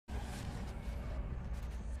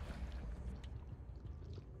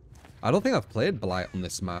I don't think I've played Blight on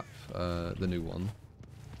this map, the new one.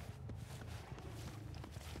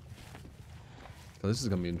 So this is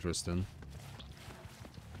gonna be interesting.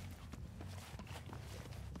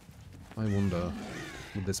 I wonder,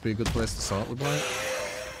 would this be a good place to start with Blight?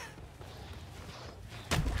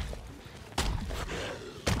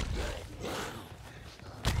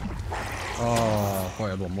 Oh, I thought I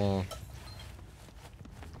had one more.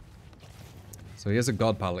 So he has a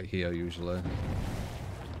god palette here, usually.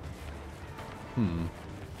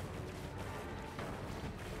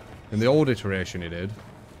 In the old iteration he did.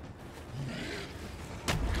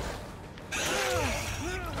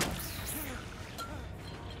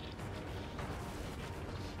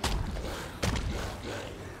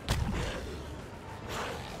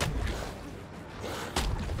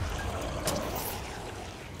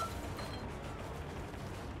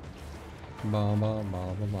 Ba ba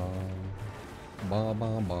ba ba ba. Ba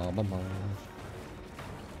ba ba ba ba.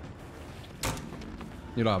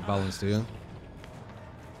 You don't have balance, do you?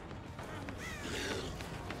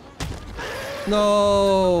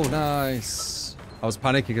 No, nice. I was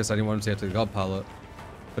panicking because I didn't want him to get to the god palette,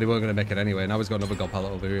 but he wasn't gonna make it anyway. Now he's got another god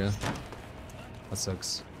palette over here. That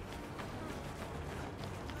sucks.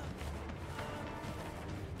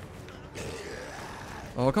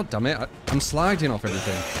 Oh god damn it! I'm sliding off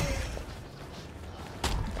everything.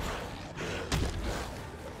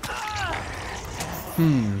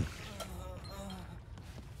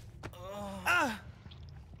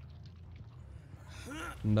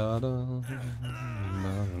 Da, da, da,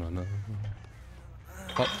 da, da.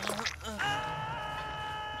 Oh.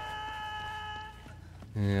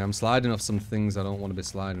 Yeah, I'm sliding off some things I don't want to be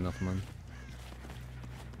sliding off, man.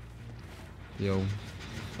 Yo.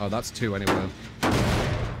 Oh, that's 2 anyway.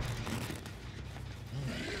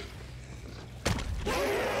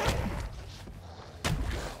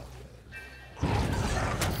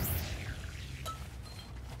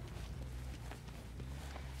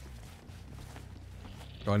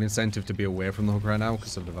 Got an incentive to be away from the hook right now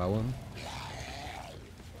because of Devour.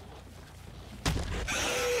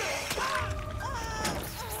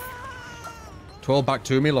 "12 back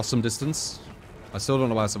to me, lost some distance." I still don't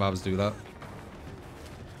know why survivors do that.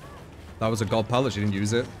 That was a god palette, she didn't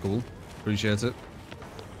use it. Cool. Appreciate it.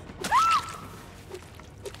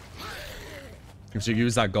 If she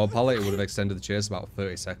used that god palette, it would have extended the chase about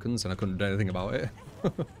 30 seconds and I couldn't do anything about it.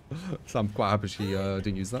 So I'm quite happy she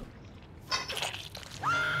didn't use that.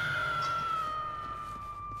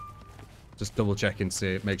 Just double check and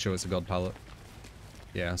see, make sure it's a god palette.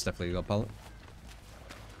 Yeah, it's definitely a god palette.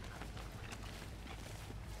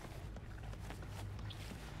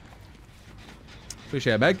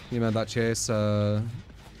 Appreciate it, Meg. You made that chase a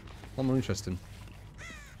lot more interesting.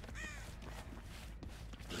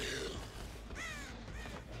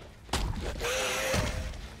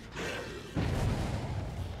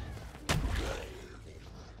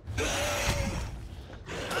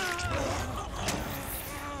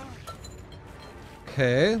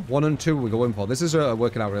 Okay, 1 and 2 we're going for. This is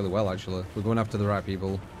working out really well, actually. We're going after the right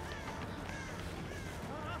people.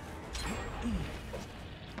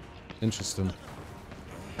 Interesting.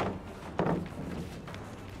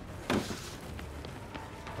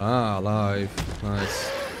 Ah, alive. Nice.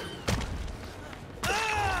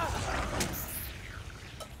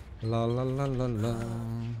 La la la la la.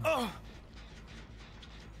 Oh.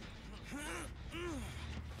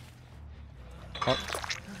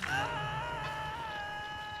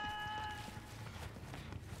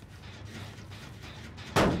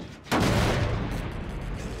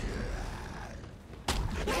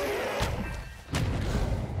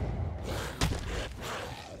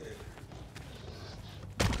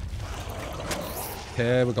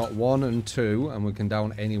 Okay, we got 1 and 2, and we can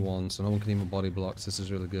down anyone, so no one can even body blocks. This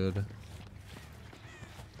is really good.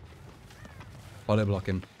 Body block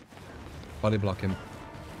him. Body block him.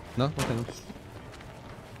 No? Okay, no.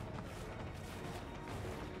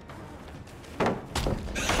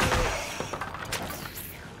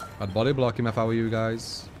 I'd body block him if I were you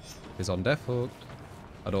guys. He's on death hook.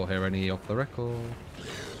 I don't hear any off the record.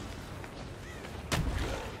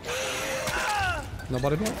 No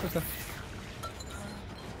body blocks? Okay.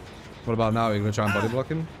 What about now? Are you going to try and body block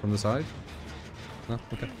him from the side? No?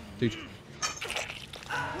 Okay. Teach.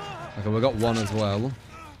 Okay, we got 1 as well.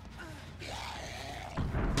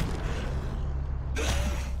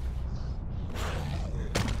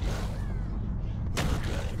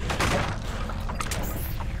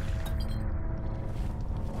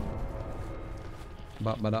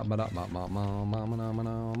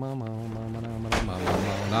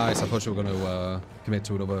 Nice, I thought you were going to commit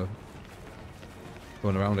to another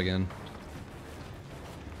going around again.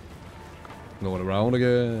 Going around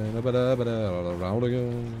again. Around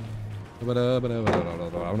again.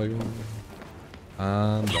 Around again.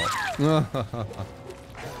 And what?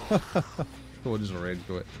 We'll just rage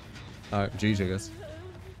to it. Alright, GG, I guess.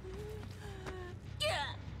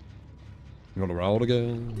 Going around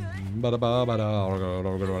again.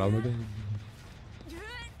 Around again.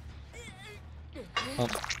 Oh.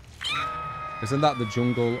 Isn't that the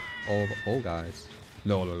jungle of all guys?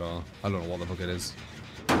 No. I don't know what the fuck it is.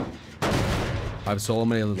 I have so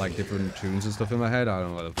many like different tunes and stuff in my head. I don't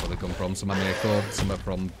know where the fuck they come from. Some I make up, some are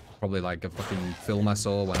from probably like a fucking film I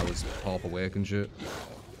saw when I was half awake and shit.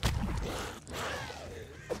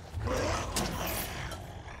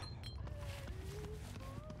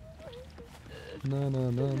 No.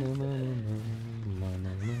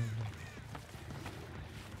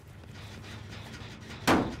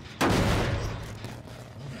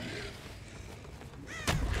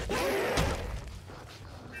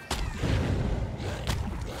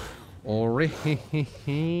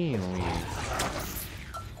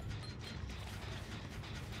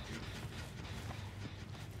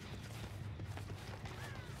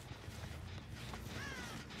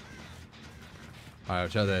 Alright,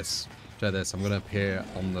 try this. Try this. I'm gonna appear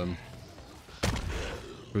on them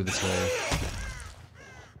through this hole.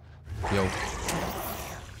 Yo.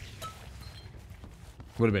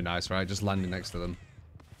 Would have been nice, right? Just landing next to them.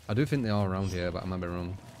 I do think they are around here, but I might be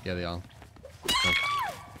wrong. Yeah, they are. Oh.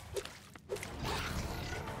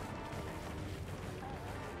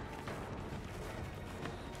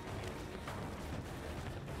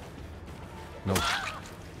 No.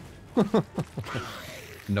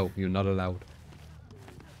 No, you're not allowed.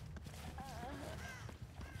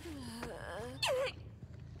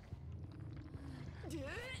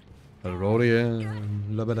 Road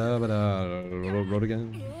again. Road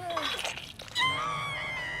again.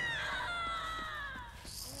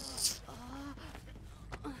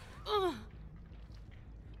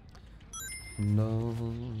 No.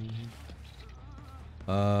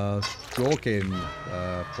 Stroking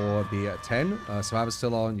for the 10. Survivors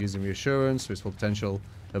still aren't using reassurance, so it's full potential.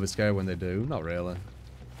 They'll be scared when they do. Not really.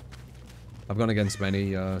 I've gone against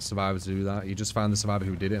many survivors who do that. You just find the survivor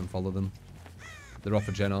who did it and follow them. They're off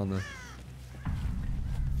a gen, aren't they?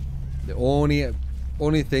 The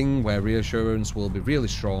only thing where reassurance will be really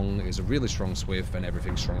strong is a really strong swift and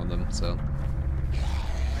everything's strong on them, so.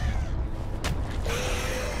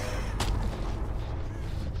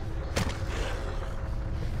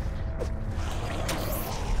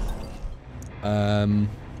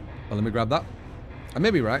 Well, let me grab that. I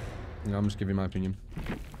may be right. You know, I'm just giving my opinion.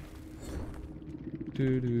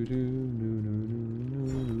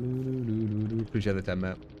 Appreciate the 10,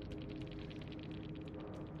 mate.